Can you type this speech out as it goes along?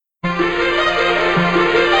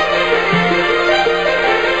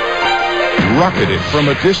rocketed from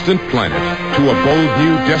a distant planet to a bold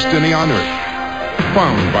new destiny on Earth.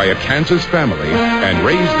 Found by a Kansas family and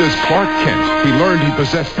raised as Clark Kent, he learned he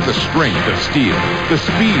possessed the strength of steel, the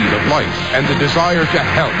speed of light, and the desire to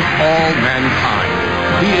help all mankind.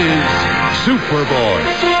 He is Superboy.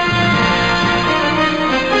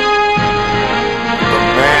 The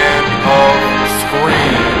Man of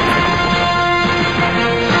Screen.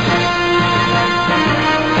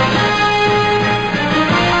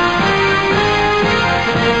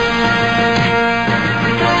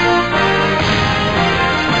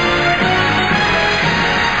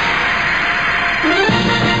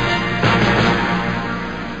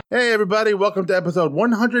 Hey everybody, welcome to episode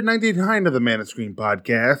 199 of the Man of Screen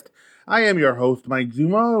podcast. I am your host, Mike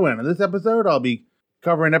Zumo, and in this episode I'll be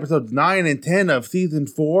covering episodes 9 and 10 of season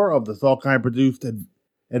 4 of the Salkind-produced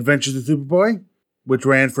Adventures of Superboy, which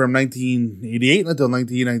ran from 1988 until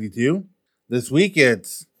 1992. This week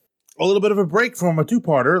it's a little bit of a break from a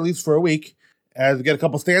two-parter, at least for a week, as we get a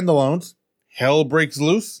couple standalones. Hell Breaks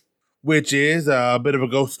Loose, which is a bit of a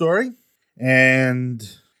ghost story,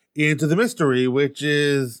 and Into the Mystery, which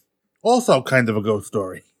is also kind of a ghost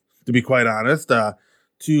story, to be quite honest.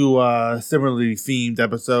 Two similarly themed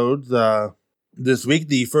episodes this week.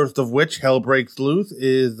 The first of which, Hell Breaks Loose,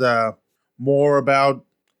 is more about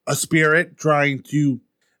a spirit trying to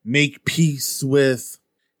make peace with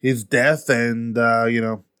his death and,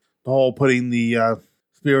 the whole putting the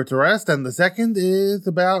spirit to rest. And the second is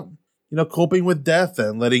about, coping with death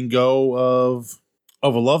and letting go of a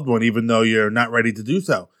loved one, even though you're not ready to do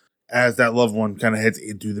so, as that loved one kind of heads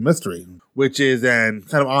into the mystery, which is an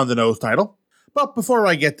kind of on-the-nose title. But before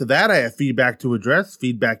I get to that, I have feedback to address.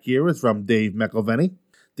 Feedback here is from Dave McElveny.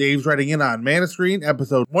 Dave's writing in on Man of Screen,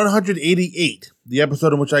 episode 188, the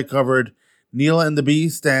episode in which I covered Neela and the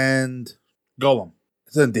Beast and Golem.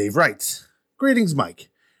 So then Dave writes, "Greetings, Mike.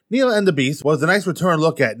 Neela and the Beast was a nice return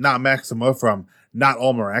look at Not Maxima from Not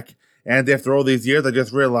Olmerac, and after all these years, I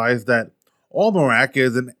just realized that Olmerac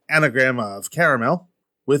is an anagram of caramel,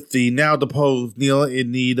 with the now deposed Neela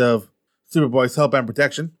in need of Superboy's help and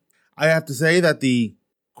protection. I have to say that the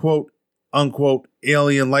quote-unquote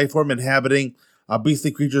alien lifeform inhabiting a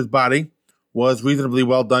beastly creature's body was reasonably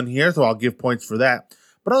well done here, so I'll give points for that.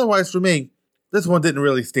 But otherwise, for me, this one didn't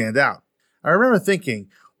really stand out. I remember thinking,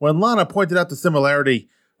 when Lana pointed out the similarity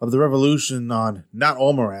of the revolution on Not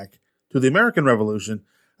Olmerac to the American Revolution,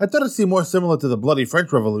 I thought it seemed more similar to the bloody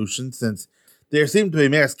French Revolution, since there seemed to be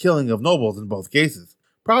mass killing of nobles in both cases.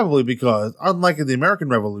 Probably because, unlike in the American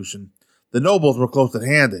Revolution, the nobles were close at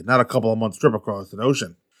hand, not a couple of months' trip across an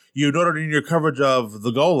ocean. You noted in your coverage of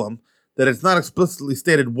The Golem that it's not explicitly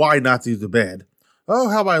stated why Nazis are bad. Oh,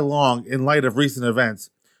 how I long, in light of recent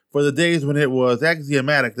events, for the days when it was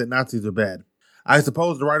axiomatic that Nazis are bad. I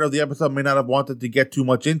suppose the writer of the episode may not have wanted to get too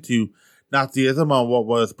much into Nazism on what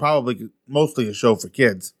was probably mostly a show for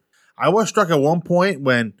kids. I was struck at one point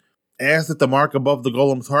when asked if the mark above the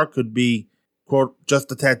Golem's heart could be, quote,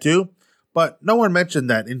 just a tattoo, but no one mentioned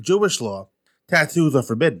that in Jewish law, tattoos are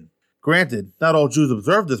forbidden. Granted, not all Jews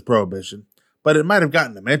observe this prohibition, but it might have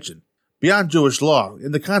gotten a mention. Beyond Jewish law,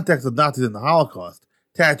 in the context of Nazis and the Holocaust,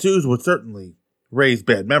 tattoos would certainly raise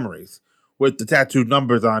bad memories, with the tattooed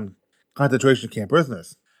numbers on concentration camp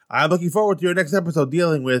prisoners. I'm looking forward to your next episode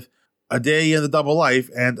dealing with A Day in the Double Life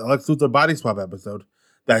and a Lex Luthor Body Swap episode.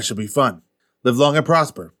 That should be fun. Live long and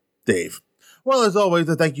prosper, Dave." Well, as always,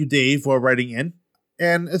 I thank you, Dave, for writing in.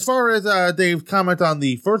 And as far as Dave's comment on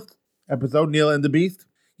the first episode, Neela and the Beast,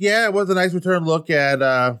 yeah, it was a nice return look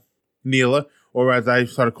at Neela, or as I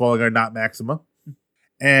started calling her, Not Maxima.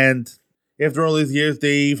 And after all these years,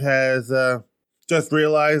 Dave has just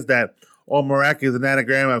realized that Olmerac is an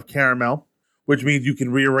anagram of caramel, which means you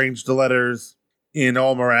can rearrange the letters in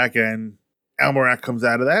Olmerac and Almerac comes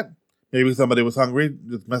out of that. Maybe somebody was hungry,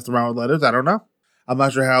 just messed around with letters, I don't know. I'm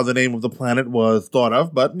not sure how the name of the planet was thought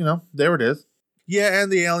of, but, there it is. Yeah,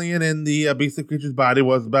 and the alien in the beastly creature's body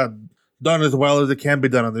was about done as well as it can be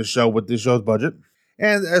done on this show with this show's budget.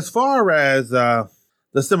 And as far as the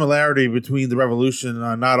similarity between the Revolution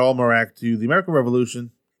on Not Olmerac to the American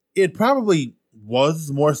Revolution, it probably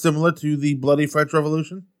was more similar to the bloody French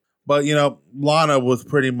Revolution. But, Lana was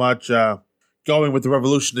pretty much going with the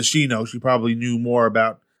revolution as she knows. She probably knew more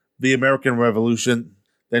about the American Revolution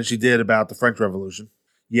than she did about the French Revolution.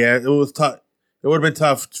 Yeah, it was tough. It would have been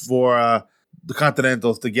tough for the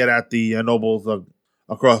Continentals to get at the nobles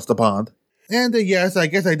across the pond. And yes, I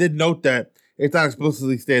guess I did note that it's not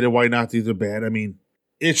explicitly stated why Nazis are bad. I mean,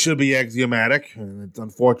 it should be axiomatic, and it's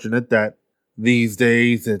unfortunate that these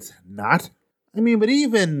days it's not. I mean, but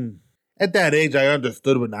even at that age, I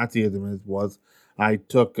understood what Nazism was. I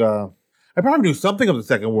took I probably knew something of the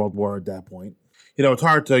Second World War at that point. It's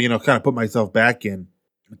hard to, kind of put myself back in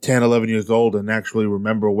 10, 11 years old and actually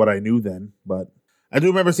remember what I knew then. But I do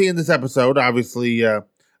remember seeing this episode. Obviously,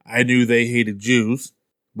 I knew they hated Jews.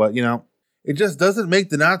 But, it just doesn't make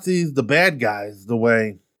the Nazis the bad guys the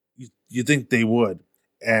way you think they would.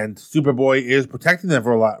 And Superboy is protecting them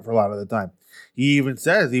for a lot of the time. He even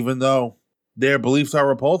says, even though their beliefs are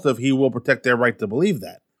repulsive, he will protect their right to believe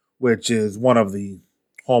that, which is one of the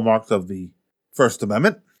hallmarks of the First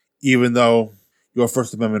Amendment. Even though your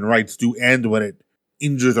First Amendment rights do end when it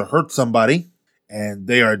injures or hurts somebody, and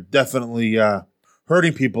they are definitely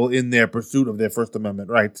hurting people in their pursuit of their First Amendment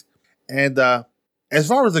rights. And as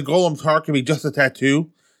far as the Golem's heart can be just a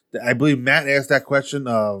tattoo, I believe Matt asked that question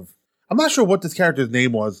of, I'm not sure what this character's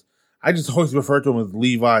name was. I just always refer to him as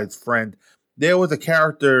Levi's friend. There was a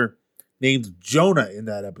character named Jonah in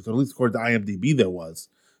that episode, at least according to IMDb there was.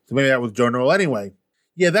 So maybe that was Jonah. Well, anyway,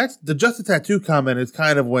 yeah, that's the just a tattoo comment is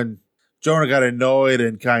kind of when Jonah got annoyed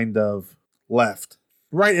and kind of left.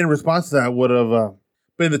 Right in response to that would have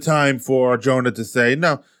been the time for Jonah to say,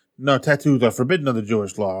 no, tattoos are forbidden under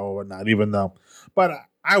Jewish law or whatnot, even though. But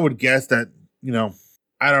I would guess that,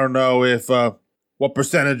 I don't know if what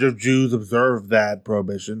percentage of Jews observe that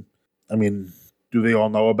prohibition. I mean, do they all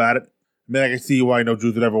know about it? I mean, I can see why no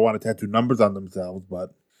Jews would ever want to tattoo numbers on themselves,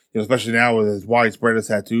 but, especially now with as widespread as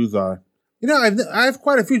tattoos are. I have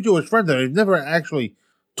quite a few Jewish friends and I've never actually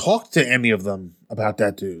talked to any of them about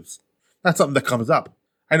tattoos. Not something that comes up.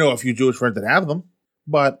 I know a few Jewish friends that have them,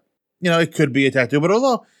 but, it could be a tattoo. But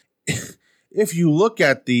although, if you look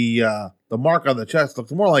at the mark on the chest, it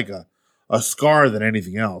looks more like a scar than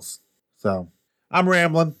anything else. So, I'm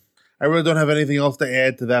rambling. I really don't have anything else to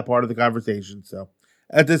add to that part of the conversation. So,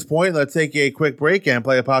 at this point, let's take a quick break and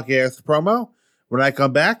play a podcast promo. When I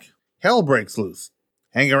come back, hell breaks loose.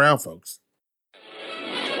 Hang around, folks.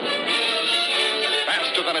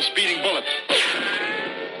 Faster than a speeding bullet.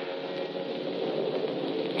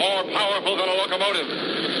 More powerful than a locomotive.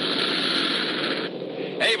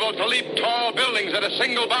 Able to leap tall buildings at a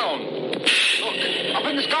single bound. Look, up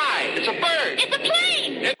in the sky. It's a bird. It's a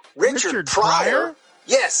plane. Richard Pryor?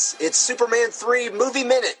 Yes, it's Superman 3 Movie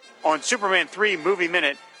Minute. On Superman 3 Movie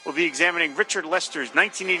Minute, we'll be examining Richard Lester's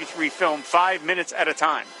 1983 film 5 Minutes at a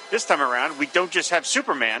Time. This time around, we don't just have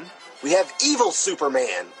Superman. We have evil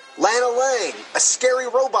Superman, Lana Lang, a scary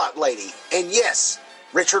robot lady, and yes,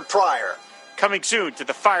 Richard Pryor. Coming soon to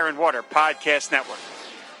the Fire and Water Podcast Network.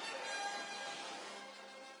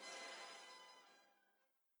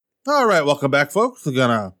 All right, welcome back, folks. We're going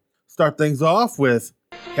to start things off with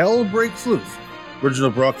Hell Breaks Loose.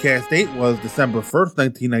 Original broadcast date was December 1st,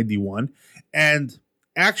 1991. And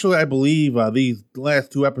actually, I believe these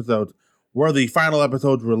last two episodes were the final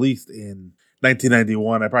episodes released in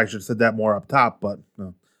 1991. I probably should have said that more up top, but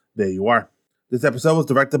there you are. This episode was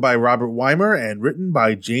directed by Robert Weimer and written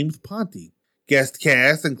by James Ponti. Guest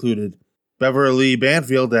cast included Beverly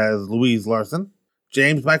Banfield as Louise Larson,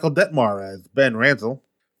 James Michael Detmar as Ben Ransel,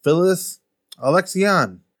 Phyllis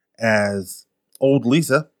Alexian as Old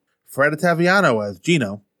Lisa, Fred Ottaviano as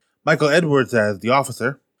Gino, Michael Edwards as the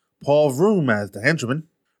officer, Paul Vroom as the henchman,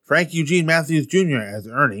 Frank Eugene Matthews Jr. as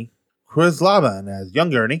Ernie, Chris Laban as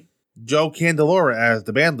young Ernie, Joe Candelora as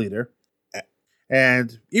the band leader.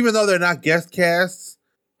 And even though they're not guest casts,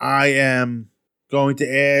 I am going to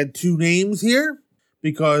add two names here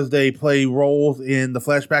because they play roles in the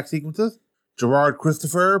flashback sequences. Gerard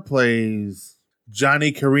Christopher plays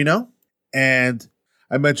Johnny Carino, and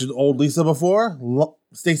I mentioned Old Lisa before.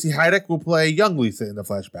 Stacey Heideck will play young Lisa in the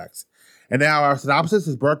flashbacks. And now our synopsis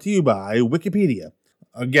is brought to you by Wikipedia.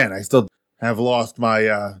 Again, I still have lost my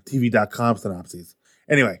TV.com synopses.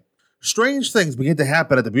 Anyway, strange things begin to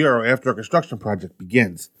happen at the Bureau after a construction project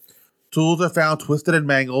begins. Tools are found twisted and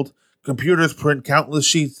mangled, computers print countless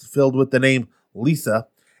sheets filled with the name Lisa,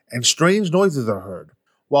 and strange noises are heard.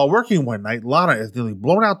 While working one night, Lana is nearly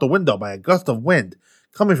blown out the window by a gust of wind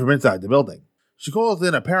coming from inside the building. She calls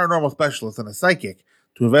in a paranormal specialist and a psychic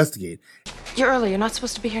to investigate. You're early. You're not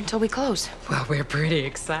supposed to be here until we close. Well, we're pretty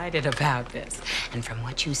excited about this. And from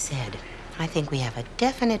what you said, I think we have a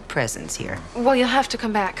definite presence here. Well, you'll have to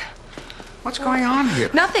come back. What's going on here?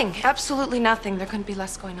 Nothing. Absolutely nothing. There couldn't be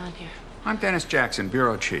less going on here. I'm Dennis Jackson,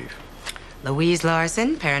 Bureau Chief. Louise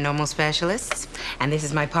Larson, paranormal specialist. And this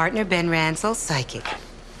is my partner, Ben Ransel, psychic.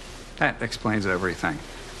 That explains everything.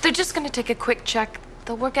 They're just going to take a quick check.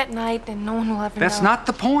 They'll work at night and no one will ever know. That's not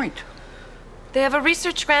the point. They have a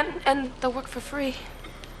research grant and they'll work for free.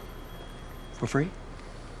 For free?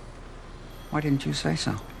 Why didn't you say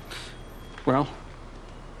so? Well,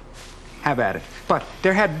 Have at it. But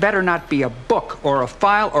there had better not be a book or a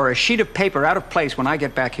file or a sheet of paper out of place when I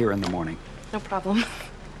get back here in the morning. No problem.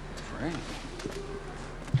 Frank.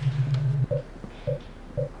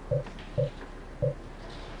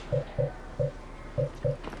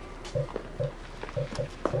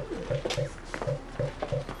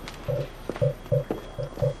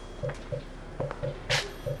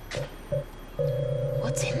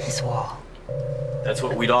 What's in this wall? That's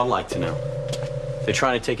what we'd all like to know. They're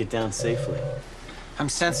trying to take it down safely. I'm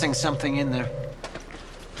sensing something in there.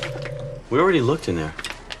 We already looked in there.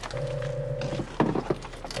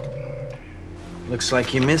 Looks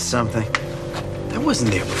like you missed something. That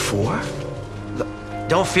wasn't there before. Look,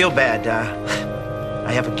 don't feel bad.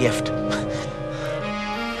 I have a gift.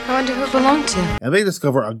 I wonder who it belonged to. And they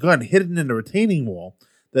discover a gun hidden in a retaining wall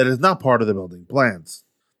that is not part of the building plans.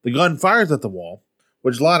 The gun fires at the wall,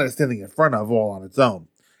 which Lana is standing in front of all on its own,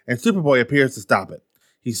 and Superboy appears to stop it.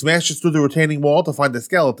 He smashes through the retaining wall to find the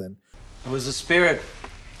skeleton. It was a spirit,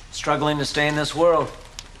 struggling to stay in this world.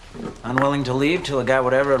 Unwilling to leave till it got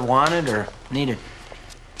whatever it wanted or needed.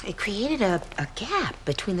 It created a gap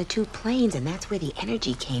between the two planes, and that's where the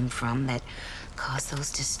energy came from that caused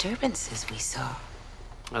those disturbances we saw.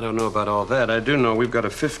 I don't know about all that. I do know we've got a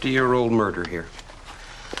 50-year-old murder here.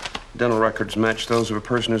 Dental records match those of a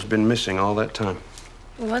person who's been missing all that time.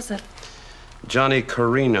 Who was it? Johnny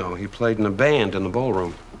Carino. He played in a band in the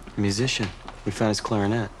ballroom. A musician. We found his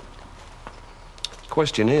clarinet.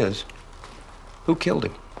 Question is, who killed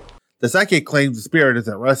him? The psychic claims the spirit is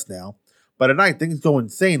at rest now, but at night things go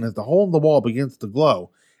insane as the hole in the wall begins to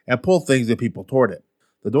glow and pull things and people toward it.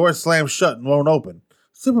 The door slams shut and won't open.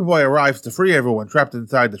 Superboy arrives to free everyone trapped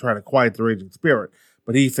inside to try to quiet the raging spirit,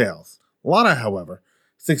 but he fails. Lana, however,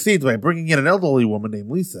 succeeds by bringing in an elderly woman named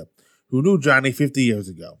Lisa, who knew Johnny 50 years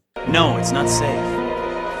ago. No, it's not safe.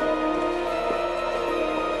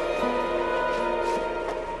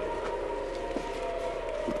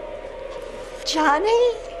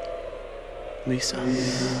 Johnny? Lisa.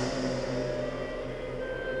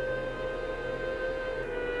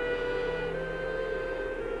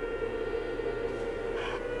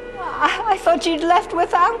 I thought you'd left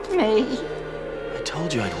without me. I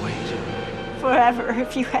told you I'd wait. Forever,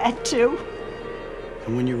 if you had to.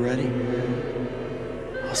 And when you're ready,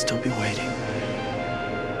 I'll still be waiting.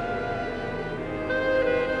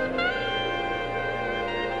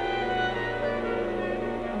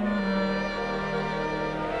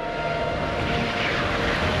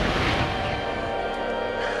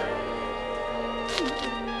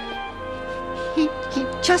 He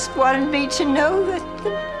just wanted me to know that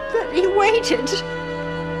he waited.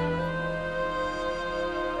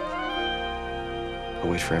 I'll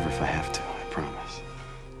wait forever if I have to, I promise.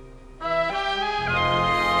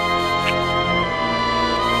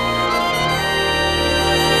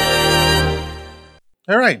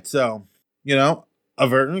 All right, so,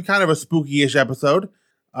 kind of a spooky-ish episode.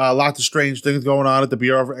 Lots of strange things going on at the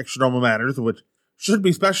Bureau for Extranormal Matters, which should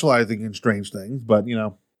be specializing in strange things, but,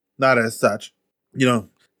 not as such.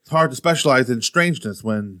 It's hard to specialize in strangeness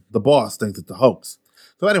when the boss thinks it's a hoax.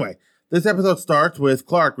 So anyway, this episode starts with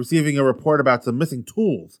Clark receiving a report about some missing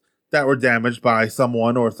tools that were damaged by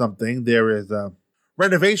someone or something. There is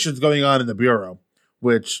renovations going on in the Bureau,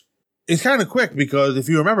 which is kind of quick because if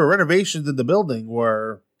you remember, renovations in the building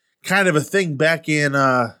were kind of a thing back in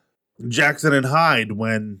Jackson and Hyde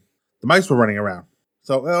when the mice were running around.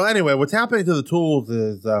 So anyway, what's happening to the tools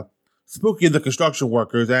is spooking the construction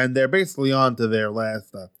workers, and they're basically on to their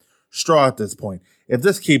last straw at this point. If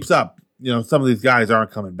this keeps up, some of these guys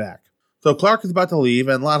aren't coming back. So Clark is about to leave,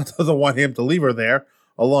 and Lana doesn't want him to leave her there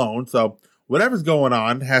alone. So whatever's going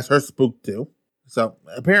on has her spooked too. So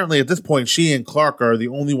apparently at this point, she and Clark are the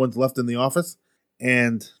only ones left in the office,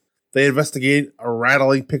 and they investigate a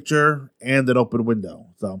rattling picture and an open window.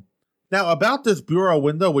 So now about this bureau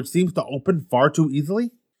window, which seems to open far too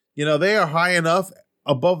easily, they are high enough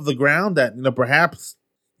above the ground that, perhaps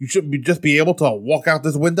you shouldn't just be able to walk out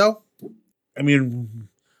this window. I mean,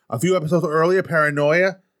 a few episodes earlier,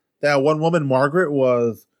 Paranoia, that one woman, Margaret,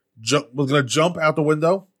 was going to jump out the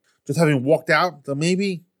window, just having walked out. So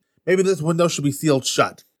maybe this window should be sealed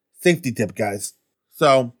shut. Safety tip, guys.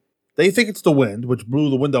 So they think it's the wind, which blew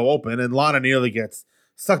the window open, and Lana nearly gets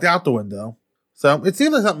sucked out the window. So it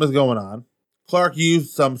seems like something is going on. Clark used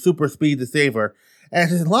some super speed to save her,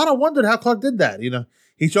 and Lana wondered how Clark did that.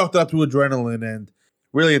 He chalked it up to adrenaline, and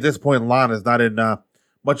really at this point, Lana's not in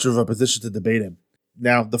much of a position to debate him.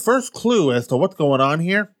 Now, the first clue as to what's going on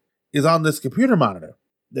here is on this computer monitor.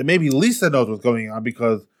 That maybe Lisa knows what's going on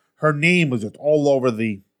because her name was just all over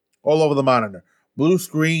the monitor. Blue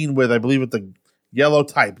screen with, I believe it's the yellow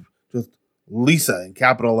type, just Lisa in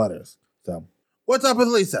capital letters. So, what's up with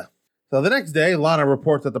Lisa? So the next day, Lana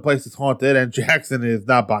reports that the place is haunted, and Jackson is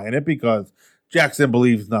not buying it because Jackson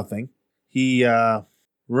believes nothing. He,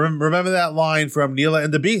 remember that line from Neela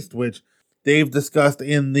and the Beast, which Dave discussed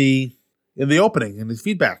in the opening, in his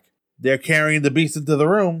feedback. They're carrying the Beast into the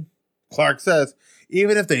room. Clark says,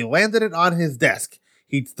 even if they landed it on his desk,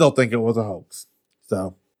 he'd still think it was a hoax.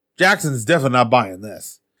 So, Jackson's definitely not buying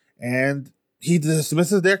this. And he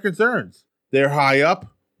dismisses their concerns. They're high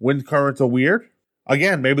up. Wind currents are weird.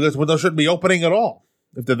 Again, maybe this window shouldn't be opening at all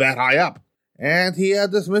if they're that high up. And he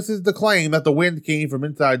dismisses the claim that the wind came from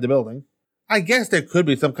inside the building. I guess there could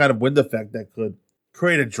be some kind of wind effect that could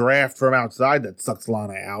create a draft from outside that sucks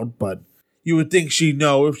Lana out, but you would think she'd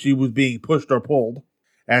know if she was being pushed or pulled.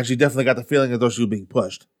 And she definitely got the feeling as though she was being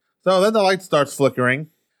pushed. So then the light starts flickering.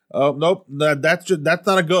 Oh, nope, that's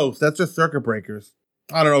not a ghost. That's just circuit breakers.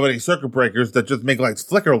 I don't know of any circuit breakers that just make lights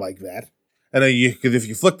flicker like that. And then because if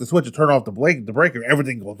you flick the switch and turn off the breaker,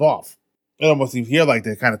 everything goes off. It almost seems here like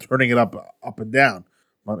they're kind of turning it up and down.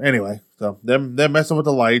 But anyway, so they're messing with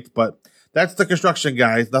the lights, but that's the construction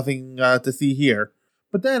guys. Nothing to see here.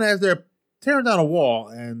 But then as they're tearing down a wall,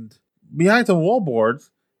 and behind some wall boards,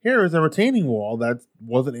 here is a retaining wall that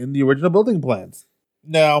wasn't in the original building plans.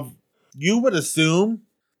 Now, you would assume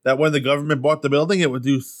that when the government bought the building, it would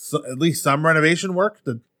do at least some renovation work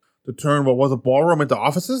to turn what was a ballroom into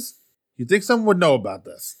offices. You'd think someone would know about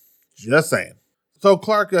this. Just saying. So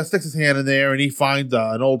Clark sticks his hand in there and he finds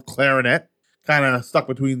an old clarinet kind of stuck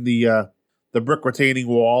between the brick retaining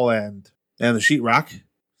wall and the sheetrock.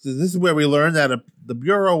 So this is where we learn that the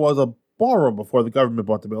Bureau was a ballroom before the government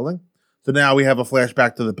bought the building. So now we have a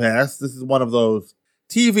flashback to the past. This is one of those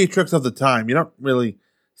TV tricks of the time. You don't really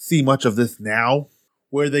see much of this now,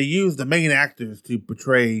 where they use the main actors to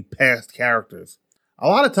portray past characters. A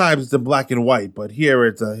lot of times it's in black and white, but here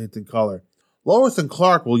it's in color. Lois and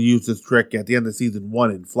Clark will use this trick at the end of season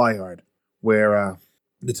 1 in Fly Hard, where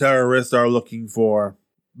the terrorists are looking for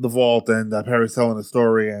the vault and Perry's telling a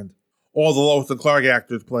story, and all the Lois and Clark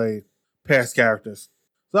actors play past characters.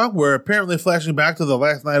 So we're apparently flashing back to the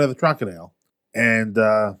last night of the Trocadero. And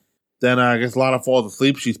then I guess Lana falls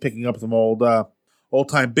asleep. She's picking up some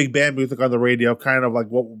old-time big band music on the radio, kind of like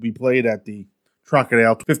what would be played at the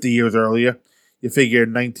Trocadero 50 years earlier. You figure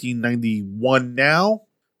 1991 now.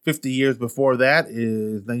 50 years before that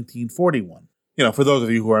is 1941. You know, for those of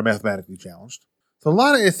you who are mathematically challenged. So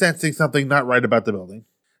Lana is sensing something not right about the building.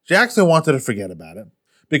 Jackson wanted to forget about it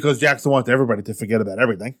because Jackson wants everybody to forget about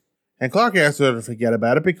everything. And Clark asked her to forget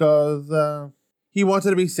about it because he wants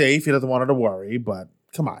her to be safe. He doesn't want her to worry, but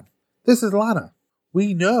come on. This is Lana.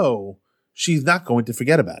 We know she's not going to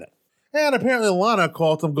forget about it. And apparently Lana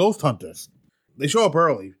called some ghost hunters. They show up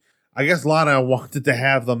early. I guess Lana wanted to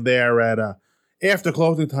have them there at after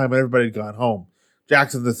closing time when everybody had gone home.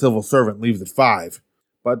 Jackson, the civil servant, leaves at 5.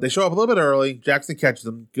 But they show up a little bit early. Jackson catches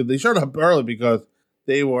them. They showed up early because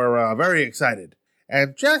they were very excited.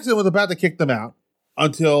 And Jackson was about to kick them out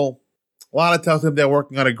until Lana tells him they're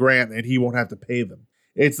working on a grant and he won't have to pay them.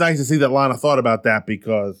 It's nice to see that Lana thought about that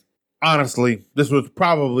because, honestly, this was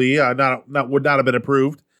probably would not have been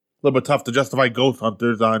approved. A little bit tough to justify ghost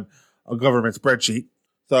hunters on a government spreadsheet.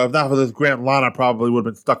 So if not for this grant, Lana probably would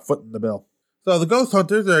have been stuck footing the bill. So the ghost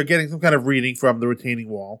hunters are getting some kind of reading from the retaining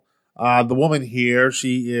wall. The woman here,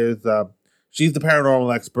 she's the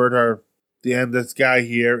paranormal expert. This guy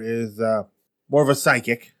here is more of a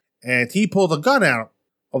psychic. And he pulled a gun out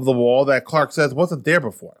of the wall that Clark says wasn't there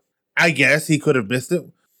before. I guess he could have missed it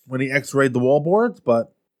when he x-rayed the wall boards,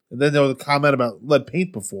 and then there was a comment about lead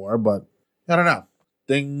paint before, but I don't know.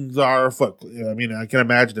 Things are afoot. I mean, I can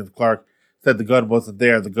imagine if Clark said the gun wasn't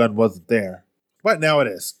there, the gun wasn't there. But now it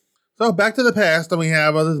is. So back to the past, and we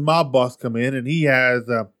have this mob boss come in, and he has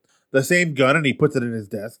the same gun, and he puts it in his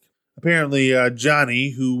desk. Apparently,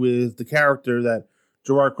 Johnny, who is the character that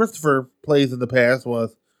Gerard Christopher plays in the past,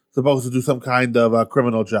 was supposed to do some kind of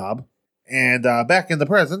criminal job. And back in the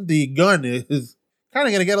present, the gun is kind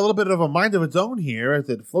of going to get a little bit of a mind of its own here as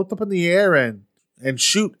it floats up in the air and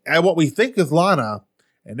shoot at what we think is Lana.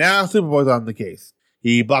 And now Superboy's on the case.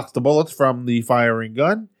 He blocks the bullets from the firing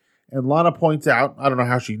gun. And Lana points out, I don't know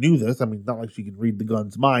how she knew this. I mean, it's not like she can read the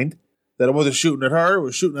gun's mind. That it wasn't shooting at her, it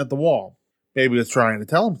was shooting at the wall. Maybe it's trying to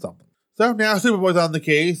tell him something. So now Superboy's on the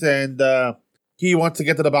case, and he wants to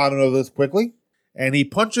get to the bottom of this quickly. And he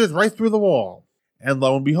punches right through the wall. And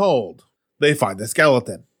lo and behold, they find a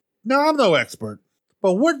skeleton. Now, I'm no expert,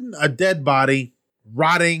 but wouldn't a dead body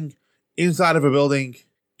rotting inside of a building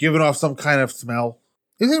giving off some kind of smell?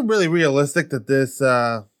 Is it really realistic that this,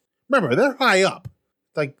 remember, they're high up.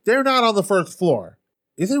 Like, they're not on the first floor.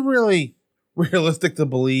 Is it really realistic to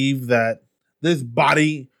believe that this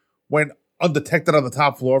body went undetected on the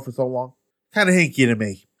top floor for so long. Kind of hinky to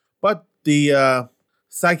me. But the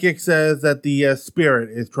psychic says that the spirit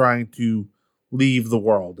is trying to leave the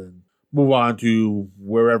world and move on to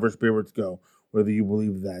wherever spirits go. Whether you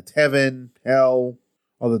believe that's heaven, hell,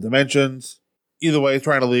 other dimensions. Either way, he's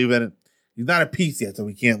trying to leave, and he's not at peace yet, so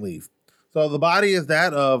he can't leave. So the body is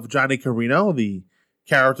that of Johnny Carino, the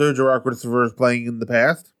character Gerard Christopher is playing in the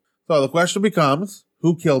past. So the question becomes,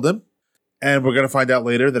 who killed him? And we're going to find out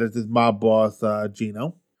later that it's his mob boss,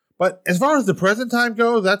 Gino. But as far as the present time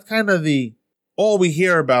goes, that's kind of all we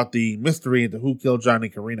hear about the mystery into who killed Johnny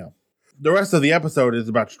Carino. The rest of the episode is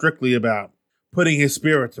strictly about putting his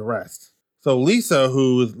spirit to rest. So Lisa,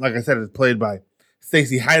 who, like I said, is played by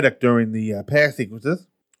Stacey Hydak during the past sequences,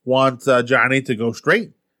 wants Johnny to go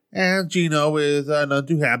straight. And Gino is none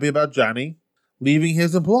too happy about Johnny leaving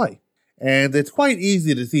his employ. And it's quite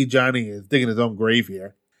easy to see Johnny is digging his own grave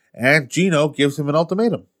here. And Gino gives him an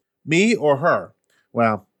ultimatum. Me or her.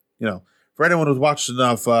 Well, for anyone who's watched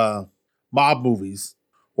enough mob movies,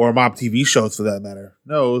 or mob TV shows for that matter,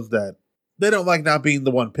 knows that they don't like not being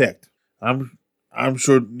the one picked. I'm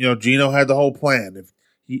sure, Gino had the whole plan.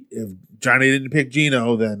 If Johnny didn't pick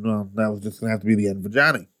Gino, then, that was just going to have to be the end for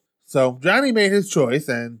Johnny. So Johnny made his choice,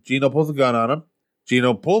 and Gino pulls a gun on him.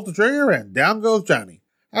 Gino pulls the trigger, and down goes Johnny.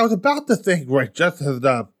 I was about to think, right, just as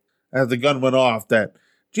the gun went off, that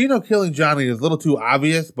Gino killing Johnny is a little too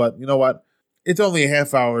obvious, but you know what? It's only a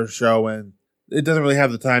half-hour show, and it doesn't really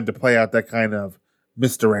have the time to play out that kind of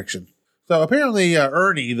misdirection. So apparently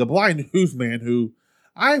Ernie, the blind newsman, who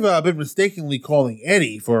I've been mistakenly calling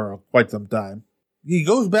Eddie for quite some time, he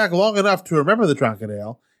goes back long enough to remember the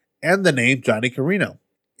Troncadale and the name Johnny Carino.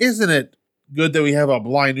 Isn't it good that we have a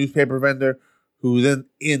blind newspaper vendor who's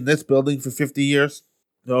in this building for 50 years?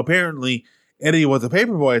 So apparently Eddie was a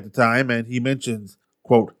paperboy at the time, and he mentions,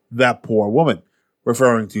 quote, that poor woman,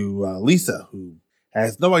 referring to Lisa, who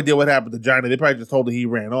has no idea what happened to Johnny. They probably just told her he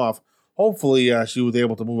ran off. Hopefully she was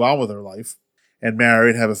able to move on with her life and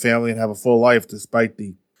marry and have a family and have a full life despite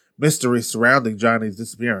the mystery surrounding Johnny's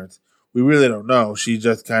disappearance. We really don't know. She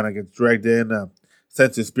just kind of gets dragged in,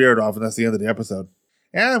 sends his spirit off, and that's the end of the episode.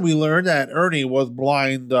 And we learned that Ernie was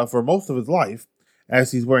blind for most of his life,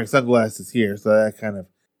 as he's wearing sunglasses here. So that's kind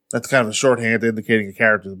of a shorthand indicating a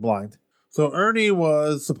character is blind. So Ernie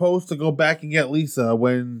was supposed to go back and get Lisa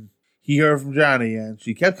when he heard from Johnny, and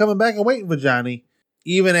she kept coming back and waiting for Johnny,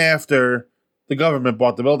 even after the government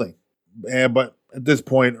bought the building. But at this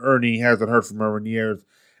point, Ernie hasn't heard from her in years.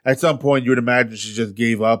 At some point, you would imagine she just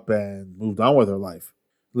gave up and moved on with her life.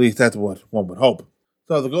 At least that's what one would hope.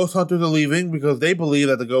 So the ghost hunters are leaving because they believe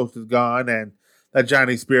that the ghost is gone and that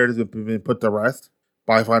Johnny's spirit has been put to rest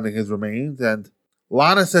by finding his remains. And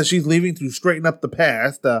Lana says she's leaving to straighten up the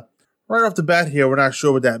past. Right off the bat here, we're not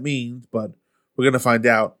sure what that means, but we're going to find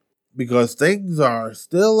out because things are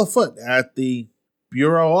still afoot at the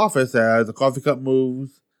bureau office as the coffee cup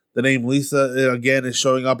moves. The name Lisa, again, is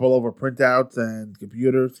showing up all over printouts and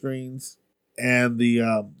computer screens. And the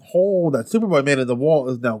hole that Superboy made in the wall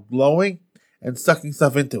is now glowing and sucking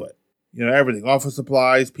stuff into it. Everything. Office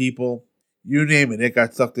supplies, people, you name it. It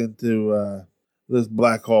got sucked into this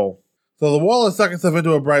black hole. So the wall is sucking stuff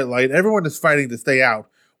into a bright light. Everyone is fighting to stay out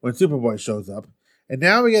when Superboy shows up. And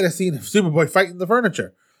now we get a scene of Superboy fighting the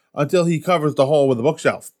furniture until he covers the hole with a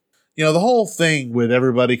bookshelf. The whole thing with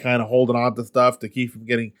everybody kind of holding on to stuff to keep from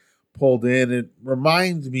getting pulled in, it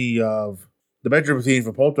reminds me of the bedroom scene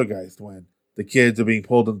from Poltergeist when the kids are being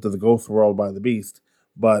pulled into the ghost world by the beast.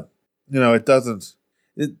 But, this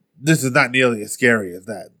is not nearly as scary as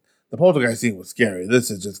that. The Poltergeist scene was scary. This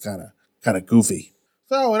is just kind of goofy.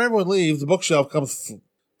 So when everyone leaves, the bookshelf comes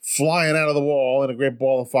flying out of the wall in a great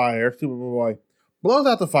ball of fire. Superboy blows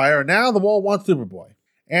out the fire, and now the wall wants Superboy.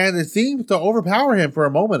 And it seems to overpower him for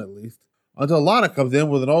a moment at least, until Lana comes in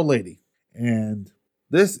with an old lady. And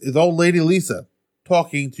this is old lady Lisa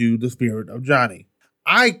talking to the spirit of Johnny.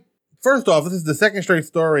 First off, this is the second straight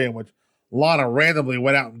story in which Lana randomly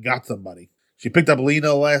went out and got somebody. She picked up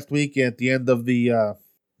Lena last week at the end of the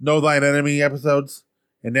Know Thine Enemy episodes.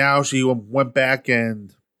 And now she went back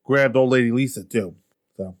and grabbed old lady Lisa too.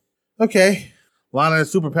 So, okay.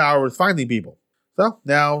 Lana's superpower is finding people. So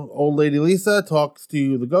now old lady Lisa talks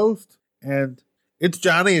to the ghost, and it's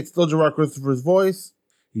Johnny. It's still Gerard Christopher's voice.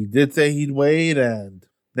 He did say he'd wait, and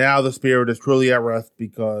now the spirit is truly at rest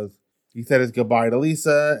because he said his goodbye to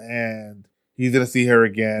Lisa, and he's going to see her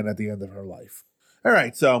again at the end of her life. All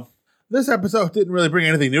right, so this episode didn't really bring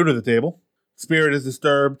anything new to the table. Spirit is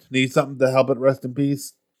disturbed, needs something to help it rest in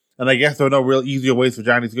peace. And I guess there are no real easier ways for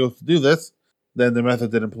Johnny's ghost to do this than the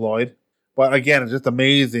method it employed. But again, it's just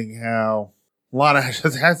amazing how Lana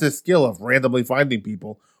just has this skill of randomly finding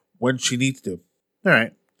people when she needs to. All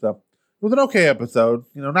right, so it was an okay episode.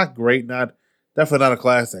 Not great, definitely not a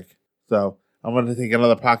classic. So I'm going to take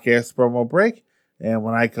another podcast promo break, and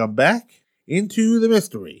when I come back, into the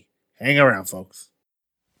mystery. Hang around, folks.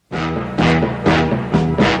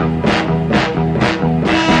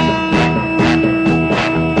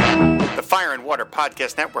 Fire and Water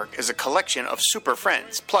Podcast Network is a collection of super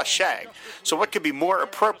friends plus Shag. So what could be more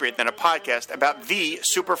appropriate than a podcast about the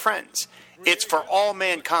super friends? It's For All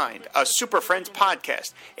Mankind, a Super Friends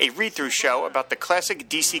podcast, a read-through show about the classic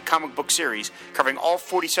DC comic book series covering all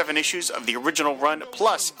 47 issues of the original run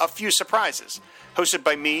plus a few surprises. Hosted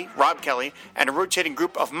by me, Rob Kelly, and a rotating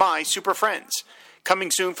group of my super friends. Coming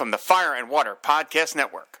soon from the Fire and Water Podcast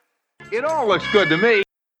Network. It all looks good to me.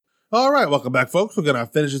 All right, welcome back, folks. We're going to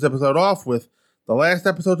finish this episode off with the last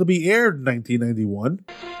episode to be aired in 1991,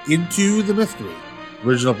 Into the Mystery.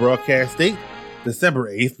 Original broadcast date, December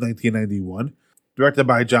 8th, 1991. Directed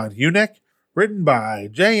by John Huneck. Written by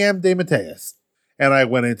J.M. DeMatteis. And I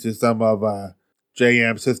went into some of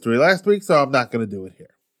J.M.'s history last week, so I'm not going to do it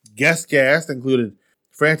here. Guest cast included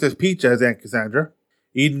Frances Peach as Aunt Cassandra,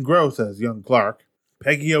 Eden Gross as young Clark,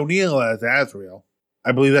 Peggy O'Neill as Azrael.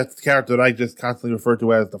 I believe that's the character that I just constantly refer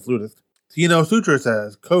to as the flutist. Tino Sutras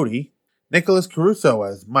as Cody, Nicholas Caruso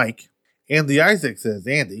as Mike, Andy Isaacs as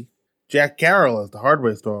Andy, Jack Carroll as the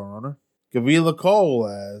hardware store owner, Gavila Cole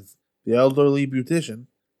as the elderly beautician,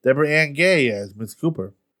 Deborah Ann Gay as Miss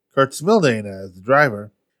Cooper, Kurt Smildane as the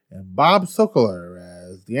driver, and Bob Sokoler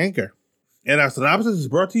as the anchor. And our synopsis is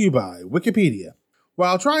brought to you by Wikipedia.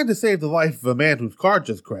 While trying to save the life of a man whose car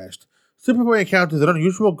just crashed, Superboy encounters an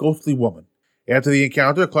unusual ghostly woman. After the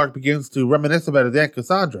encounter, Clark begins to reminisce about his Aunt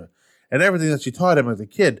Cassandra and everything that she taught him as a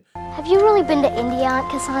kid. Have you really been to India, Aunt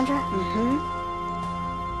Cassandra? Mm-hmm.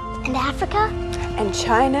 And Africa? And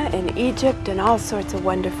China and Egypt and all sorts of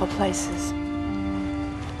wonderful places.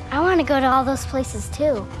 I want to go to all those places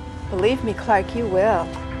too. Believe me, Clark, you will.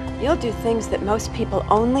 You'll do things that most people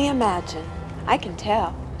only imagine. I can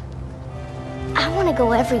tell. I want to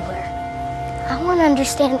go everywhere. I want to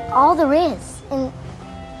understand all there is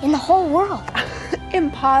in the whole world.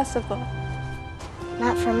 Impossible.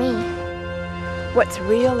 Not for me. What's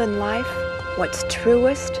real in life, what's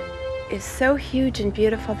truest, is so huge and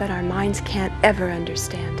beautiful that our minds can't ever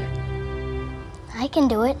understand it. I can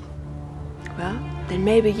do it. Well, then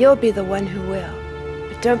maybe you'll be the one who will.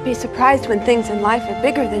 But don't be surprised when things in life are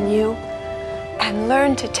bigger than you. And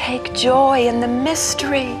learn to take joy in the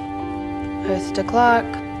mystery. Puss to clock.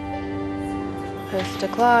 Puss to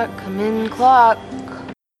clock. Come in, clock.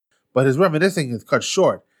 But his reminiscing is cut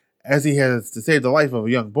short, as he has to save the life of a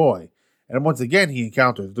young boy, and once again he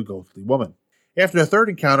encounters the ghostly woman. After a third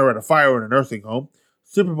encounter at a fire in a nursing home,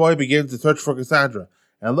 Superboy begins to search for Cassandra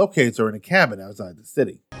and locates her in a cabin outside the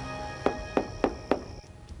city.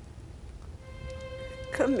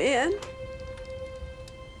 Come in.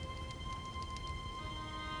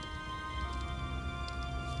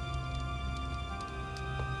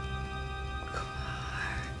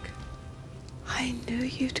 Clark, I knew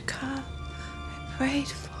you'd come. I prayed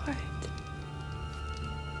for it.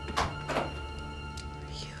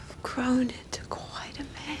 You've grown into quite a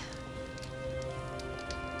man.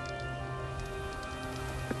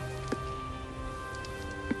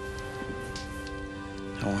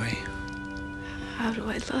 How are you? How do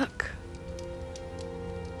I look?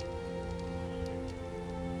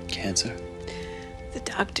 Cancer? The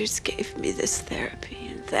doctors gave me this therapy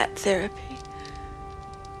and that therapy.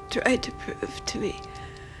 Tried to prove to me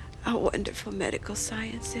how wonderful medical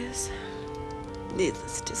science is.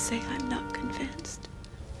 Needless to say, I'm not convinced.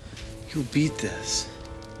 You'll beat this.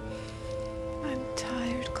 I'm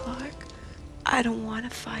tired, Clark. I don't want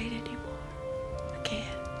to fight anymore. I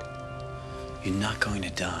can't. You're not going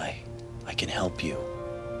to die. I can help you.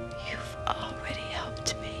 You've already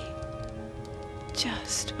helped me.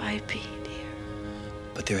 Just by being here.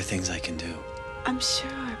 But there are things I can do. I'm sure,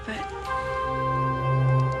 but...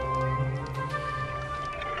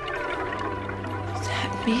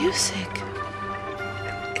 that music...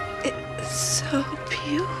 it's so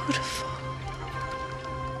beautiful.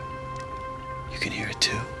 You can hear it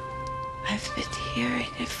too? I've been hearing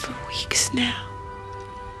it for weeks now.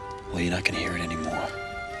 Well, you're not going to hear it anymore.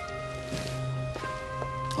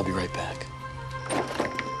 I'll be right back.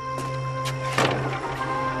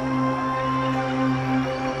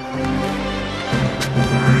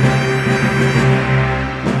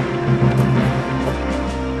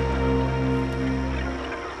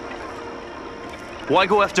 Why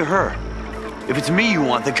go after her? If it's me you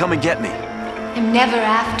want, then come and get me. I'm never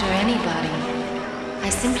after anybody. I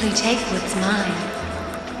simply take what's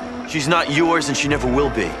mine. She's not yours and she never will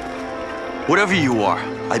be. Whatever you are,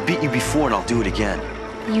 I beat you before and I'll do it again.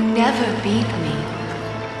 You never beat me.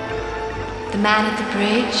 The man at the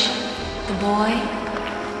bridge, the boy,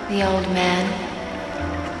 the old man.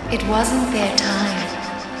 It wasn't their time.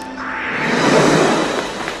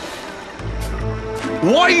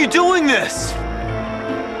 Why are you doing this?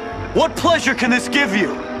 What pleasure can this give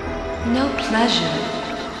you? No pleasure.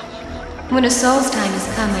 When a soul's time has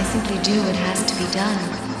come, I simply do what has to be done.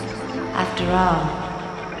 After all,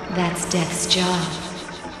 that's death's job.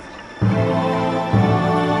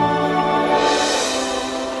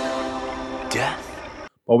 Death?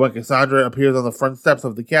 But when Cassandra appears on the front steps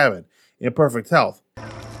of the cabin, in perfect health.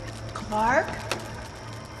 Clark?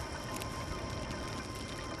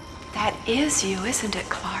 That is you, isn't it,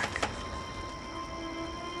 Clark?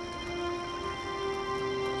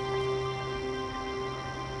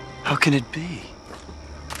 How can it be?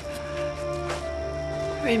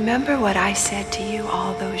 Remember what I said to you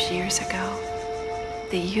all those years ago?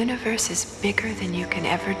 The universe is bigger than you can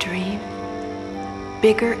ever dream.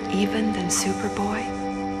 Bigger even than Superboy.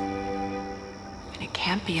 And it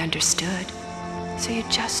can't be understood. So you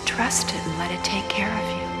just trust it and let it take care of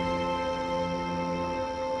you.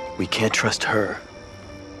 We can't trust her.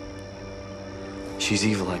 She's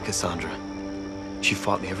evil like Cassandra. She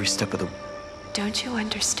fought me every step of the... Don't you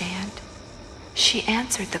understand? She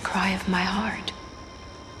answered the cry of my heart.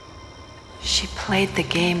 She played the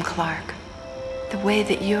game, Clark. The way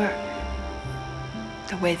that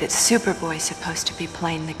Superboy's supposed to be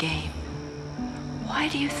playing the game. Why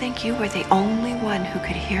do you think you were the only one who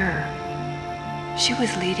could hear her? She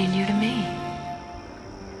was leading you to me.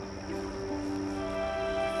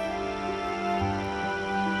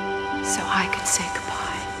 So I could say goodbye.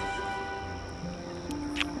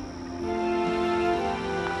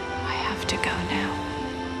 I have to go now.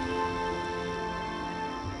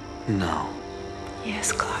 No.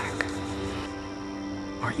 Yes, Clark.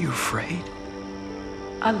 Aren't you afraid?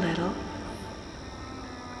 A little.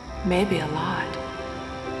 Maybe a lot.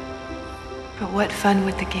 But what fun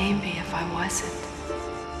would the game be if I wasn't?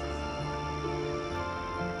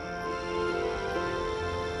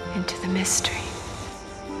 Into the mystery.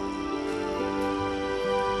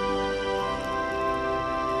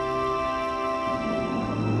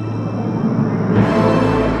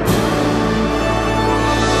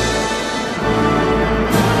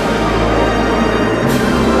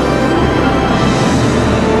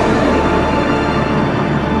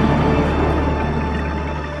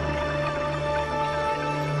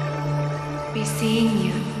 Be seeing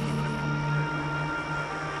you.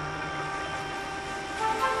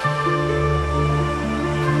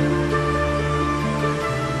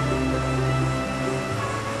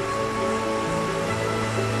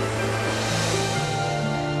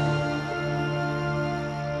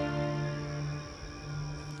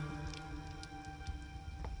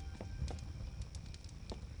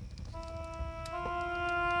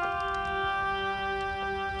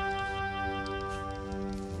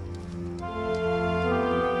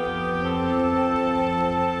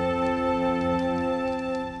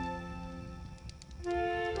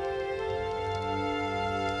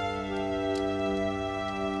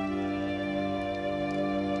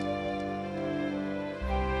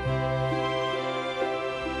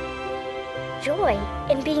 Joy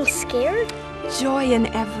in being scared? Joy in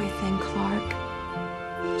everything, Clark.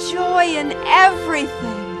 Joy in everything.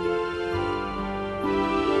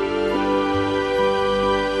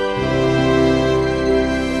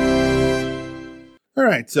 All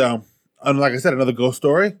right, so like I said, another ghost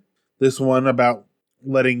story. This one about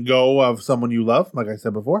letting go of someone you love, like I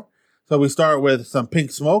said before. So we start with some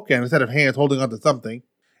pink smoke and a set of hands holding onto something,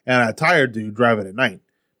 and a tired dude driving at night.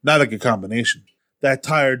 Not a good combination. That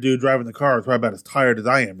tired dude driving the car is probably about as tired as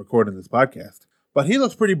I am recording this podcast. But he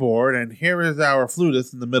looks pretty bored, and here is our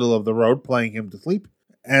flutist in the middle of the road playing him to sleep,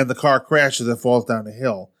 and the car crashes and falls down a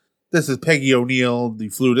hill. This is Peggy O'Neill, the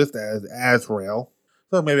flutist, as Azrael.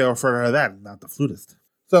 So maybe I'll refer to her that, not the flutist.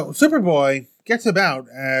 So Superboy gets about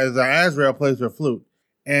as Azrael plays her flute.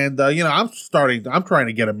 And, I'm trying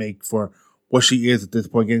to get a make for what she is at this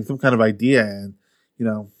point, getting some kind of idea. And,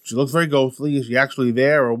 she looks very ghostly. Is she actually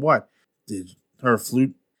there or what? Did her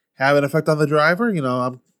flute have an effect on the driver?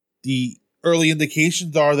 The early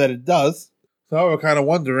indications are that it does. So we're kind of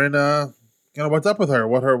wondering, what's up with her,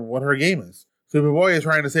 what her game is. Superboy is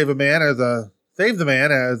trying to save the man as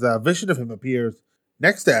a vision of him appears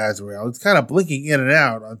next to Azrael. It's kind of blinking in and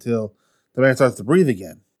out until the man starts to breathe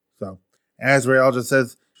again. So Azrael just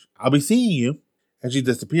says, "I'll be seeing you," and she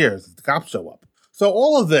disappears as the cops show up. So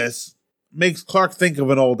all of this makes Clark think of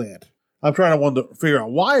an old aunt. I'm trying to figure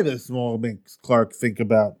out why this all makes Clark think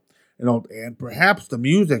about and perhaps the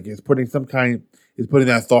music is putting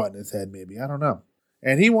that thought in his head, maybe. I don't know.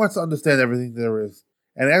 And he wants to understand everything there is.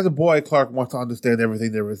 And as a boy, Clark wants to understand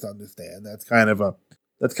everything there is to understand. That's kind of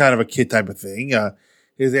a kid type of thing.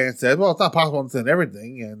 His aunt says, well, it's not possible to understand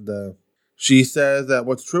everything. And she says that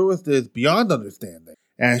what's truest is beyond understanding.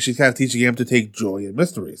 And she's kind of teaching him to take joy in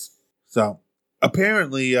mysteries. So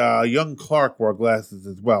apparently, young Clark wore glasses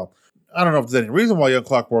as well. I don't know if there's any reason why young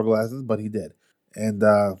Clark wore glasses, but he did. And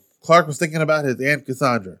Clark was thinking about his Aunt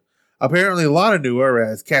Cassandra. Apparently, Lana knew her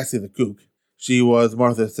as Cassie the Kook. She was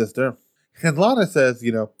Martha's sister. And Lana says,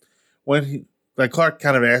 when Clark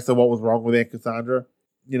kind of asked her what was wrong with Aunt Cassandra,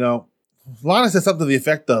 Lana said something to the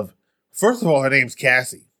effect of, first of all, her name's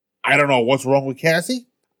Cassie. I don't know what's wrong with Cassie.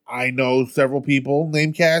 I know several people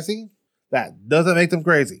named Cassie. That doesn't make them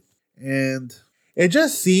crazy. And it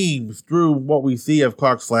just seems through what we see of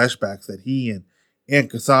Clark's flashbacks that he and Aunt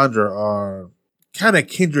Cassandra are kind of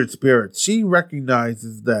kindred spirits. She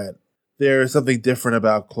recognizes that there is something different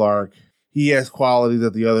about Clark. He has qualities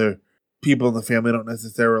that the other people in the family don't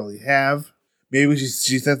necessarily have. Maybe she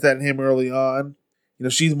sensed that in him early on.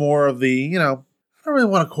 She's more of the, I don't really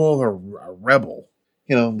want to call her a rebel,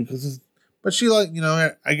 but she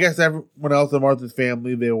I guess everyone else in Martha's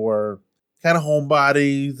family, they were kind of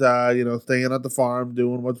homebodies, staying at the farm,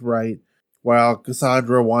 doing what's right, while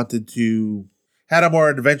Cassandra had a more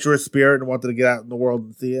adventurous spirit and wanted to get out in the world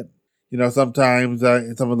and see it. Sometimes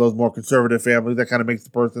in some of those more conservative families, that kind of makes the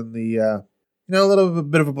person a little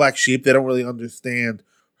bit of a black sheep. They don't really understand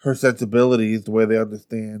her sensibilities the way they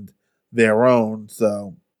understand their own.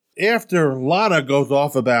 So after Lana goes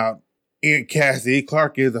off about Aunt Cassie,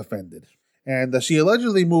 Clark is offended. And she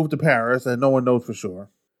allegedly moved to Paris, and no one knows for sure.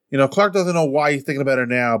 Clark doesn't know why he's thinking about her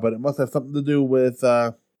now, but it must have something to do with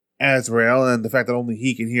Azrael and the fact that only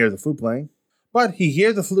he can hear the flute playing. But he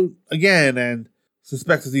hears the flute again and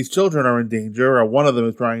suspects that these children are in danger, or one of them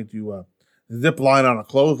is trying to zip line on a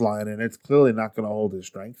clothesline, and it's clearly not going to hold his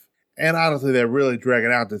strength. And honestly, they're really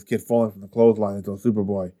dragging out this kid falling from the clothesline until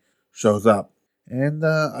Superboy shows up. And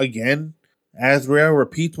again, Azrael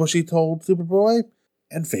repeats what she told Superboy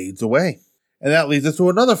and fades away. And that leads us to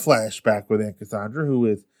another flashback with Aunt Cassandra, who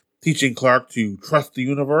is teaching Clark to trust the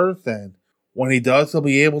universe, and when he does, he'll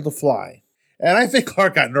be able to fly. And I think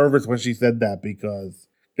Clark got nervous when she said that because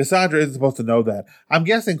Cassandra isn't supposed to know that. I'm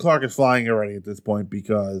guessing Clark is flying already at this point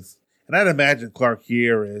because, and I'd imagine Clark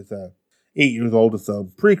here is 8 years old or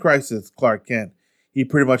so. Pre-crisis Clark Kent, he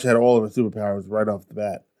pretty much had all of his superpowers right off the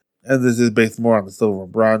bat. And this is based more on the Silver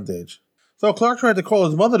and Bronze Age. So Clark tried to call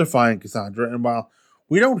his mother to find Cassandra, and while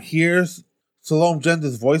we don't hear Salome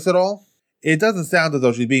Jensen's voice at all, it doesn't sound as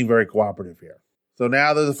though she's being very cooperative here. So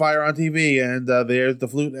now there's a fire on TV, and there's the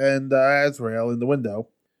flute and Azrael in the window.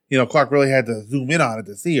 Clark really had to zoom in on it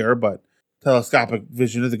to see her, but telescopic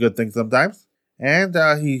vision is a good thing sometimes. And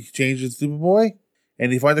he changes Superboy,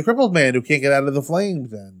 and he finds a crippled man who can't get out of the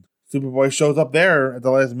flames, and Superboy shows up there at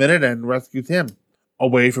the last minute and rescues him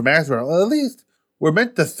away from Azrael. Well, at least we're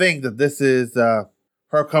meant to think that this is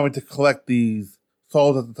her coming to collect these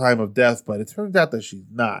souls at the time of death, but it turns out that she's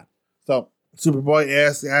not. So Superboy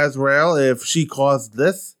asks Azrael if she caused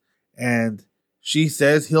this, and she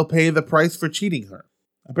says he'll pay the price for cheating her.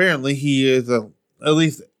 Apparently, he is, at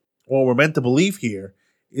least what we're meant to believe here,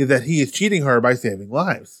 is that he is cheating her by saving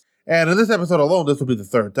lives. And in this episode alone, this will be the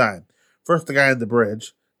third time. First the guy on the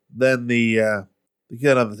bridge, then the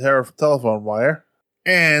kid on the telephone wire,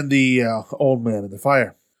 and the old man in the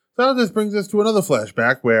fire. So this brings us to another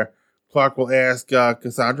flashback where Clark will ask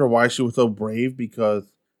Cassandra why she was so brave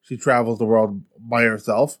because she travels the world by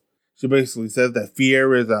herself. She basically says that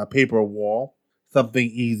fear is a paper wall, something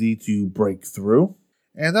easy to break through.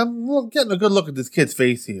 And I'm getting a good look at this kid's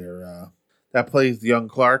face here that plays the young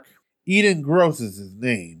Clark. Eden Gross is his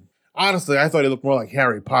name. Honestly, I thought he looked more like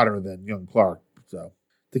Harry Potter than young Clark. So,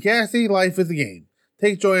 to Cassie, life is a game.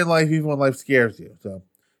 Take joy in life even when life scares you. So,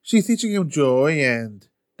 she's teaching him joy, and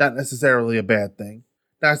not necessarily a bad thing.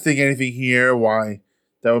 Not seeing anything here why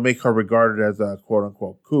that would make her regarded as a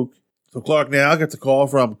quote-unquote kook. So Clark now gets a call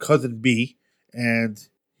from Cousin B, and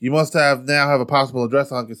you must now have a possible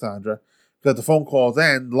address on Cassandra, because the phone calls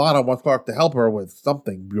end. Lana wants Clark to help her with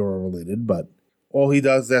something Bureau-related, but all he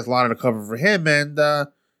does is ask Lana to cover for him, and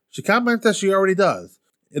she comments that she already does.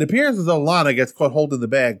 It appears as though Lana gets caught holding the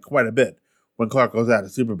bag quite a bit when Clark goes out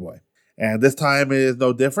as Superboy. And this time is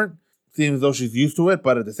no different. Seems as though she's used to it,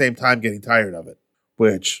 but at the same time getting tired of it,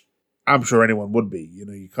 which I'm sure anyone would be.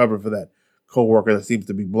 You cover for that co-worker that seems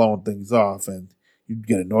to be blowing things off, and you'd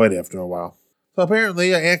get annoyed after a while. So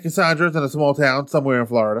apparently, Aunt Cassandra's in a small town somewhere in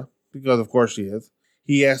Florida, because of course she is.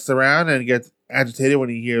 He asks around and gets agitated when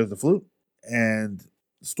he hears the flute, and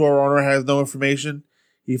store owner has no information.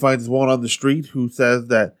 He finds one on the street who says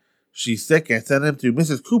that she's sick and sent him to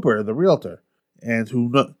Mrs. Cooper, the realtor. And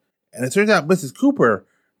it turns out Mrs. Cooper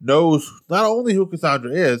knows not only who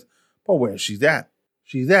Cassandra is, but where she's at.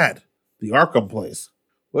 She's at the Arkham place,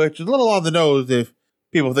 which is a little on the nose if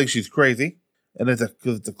people think she's crazy. And it's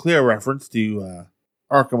a clear reference to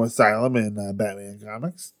Arkham Asylum in Batman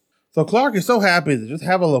comics. So Clark is so happy to just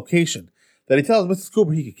have a location that he tells Mrs.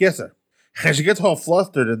 Cooper he could kiss her. And she gets all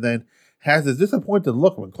flustered and then has this disappointed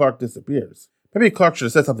look when Clark disappears. Maybe Clark should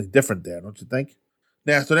have said something different there, don't you think?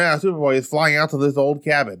 Now Superboy is flying out to this old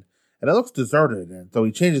cabin, and it looks deserted, and so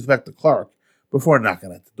he changes back to Clark before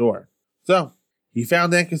knocking at the door. So, he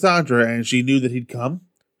found Aunt Cassandra, and she knew that he'd come.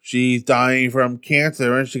 She's dying from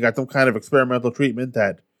cancer, and she got some kind of experimental treatment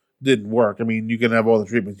that didn't work. I mean, you can have all the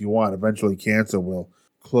treatments you want. Eventually, cancer will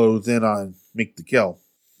close in on make the kill.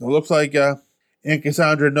 So it looks like Aunt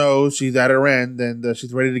Cassandra knows she's at her end, and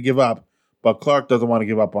she's ready to give up. But Clark doesn't want to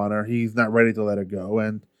give up on her. He's not ready to let her go.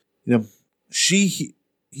 And, she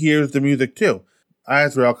hears the music too.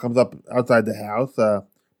 Azrael comes up outside the house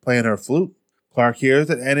playing her flute. Clark hears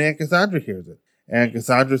it, and Aunt Cassandra hears it. And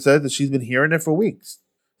Cassandra says that she's been hearing it for weeks.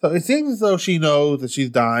 So it seems as though she knows that she's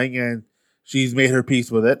dying, and she's made her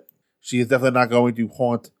peace with it. She is definitely not going to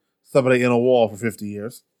haunt somebody in a wall for 50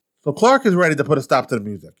 years. So Clark is ready to put a stop to the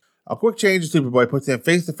music. A quick change in Superboy puts him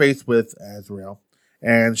face to face with Azrael,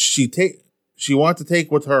 and she wants to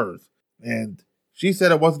take what's hers. And she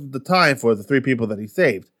said it wasn't the time for the 3 people that he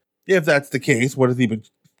saved. If that's the case, what has he been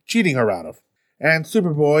cheating her out of? And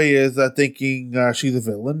Superboy is thinking she's a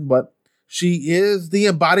villain, but she is the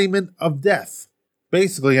embodiment of death.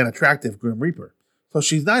 Basically an attractive Grim Reaper. So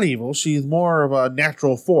she's not evil, she's more of a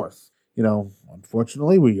natural force.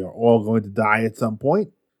 Unfortunately, we are all going to die at some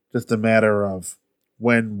point. Just a matter of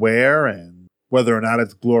when, where, and whether or not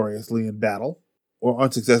it's gloriously in battle or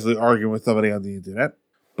unsuccessfully arguing with somebody on the internet.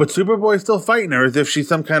 But Superboy is still fighting her as if she's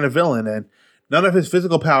some kind of villain, and none of his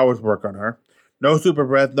physical powers work on her. No super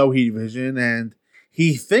breath, no heat vision, and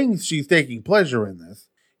he thinks she's taking pleasure in this.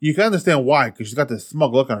 You can understand why, because she's got this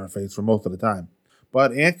smug look on her face for most of the time.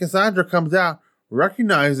 But Aunt Cassandra comes out,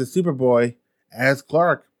 recognizes Superboy as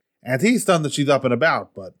Clark, and he's stunned that she's up and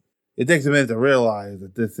about, but it takes a minute to realize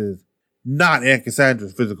that this is not Aunt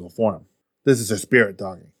Cassandra's physical form. This is her spirit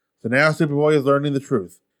talking. So now Superboy is learning the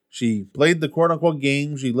truth. She played the quote-unquote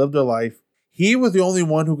game, she lived her life. He was the only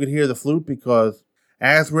one who could hear the flute because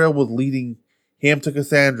Azrael was leading him to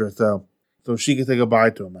Cassandra, so she could say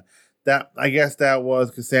goodbye to him. I guess that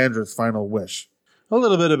was Cassandra's final wish. A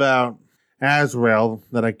little bit about Azrael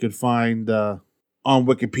that I could find on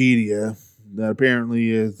Wikipedia. That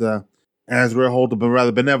apparently is Azrael holds a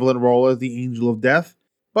rather benevolent role as the Angel of Death,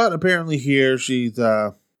 but apparently here she's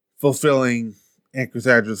fulfilling Aunt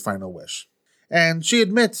Cassandra's final wish. And she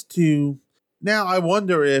admits to... Now, I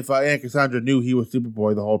wonder if Aunt Cassandra knew he was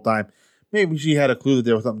Superboy the whole time. Maybe she had a clue that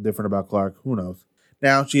there was something different about Clark. Who knows?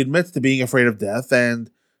 Now, she admits to being afraid of death, and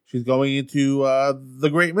she's going into the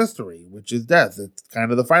great mystery, which is death. It's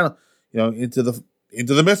kind of the final, into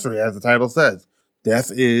the mystery, as the title says.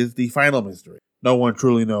 Death is the final mystery. No one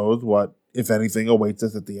truly knows what, if anything, awaits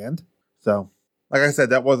us at the end. So, like I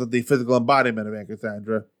said, that wasn't the physical embodiment of Aunt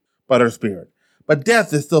Cassandra, but her spirit. But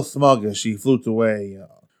death is still smug as she flutes away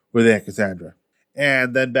with Aunt Cassandra.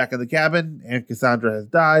 And then back in the cabin, Aunt Cassandra has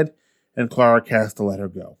died, and Clark has to let her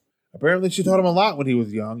go. Apparently she taught him a lot when he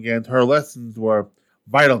was young, and her lessons were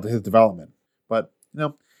vital to his development. But,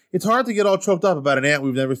 it's hard to get all choked up about an aunt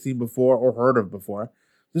we've never seen before or heard of before.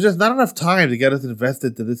 There's just not enough time to get us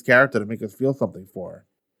invested to this character to make us feel something for her.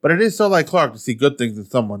 But it is so like Clark to see good things in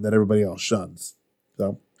someone that everybody else shuns.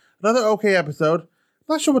 So, another okay episode.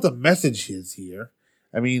 I'm not sure what the message is here.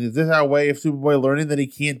 I mean, is this our way of Superboy learning that he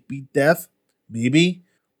can't beat death? Maybe.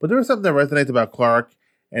 But there is something that resonates about Clark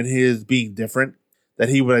and his being different that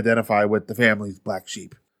he would identify with the family's black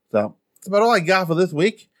sheep. So, that's about all I got for this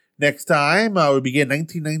week. Next time, we begin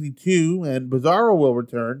 1992, and Bizarro will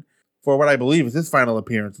return for what I believe is his final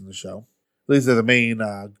appearance in the show. At least as a main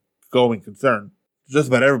going concern. Just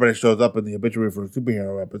about everybody shows up in the obituary for a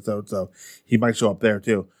superhero episode, so he might show up there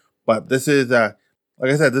too. But this is, like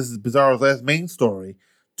I said, this is Bizarro's last main story,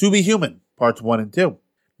 To Be Human, parts 1 and 2.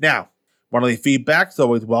 Now, want to leave feedback? It's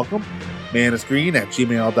always welcome.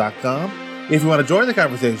 manofscreen@gmail.com. If you want to join the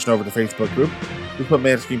conversation over the Facebook group, just put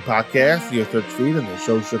Man of Screen Podcast in your search feed and the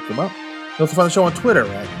show should come up. You can also find the show on Twitter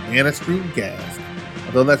 @ManofScreenCast.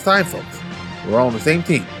 Until next time, folks, we're all on the same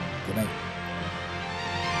team. Good night.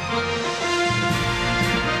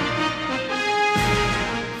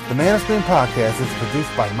 The Man of Screen Podcast is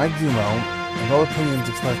produced by Mike Zumo and all opinions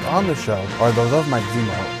expressed on the show are those of Mike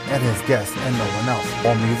Zumo and his guests and no one else.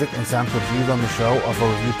 All music and sound clips used on the show are for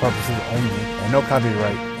review purposes only, and no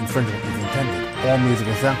copyright infringement is intended. All music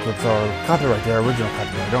and sound clips are copyright their original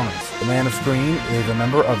copyright owners. The Man of Screen is a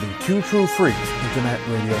member of the Two True Freaks Internet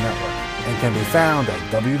Radio Network and can be found at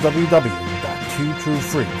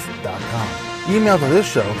www.twotruefreaks.com. Email to this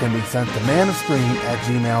show can be sent to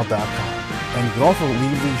manofscreen@gmail.com. And you can also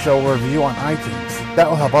leave the show a review on iTunes. That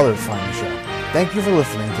will help others find the show. Thank you for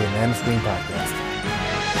listening to the Man of Screen podcast.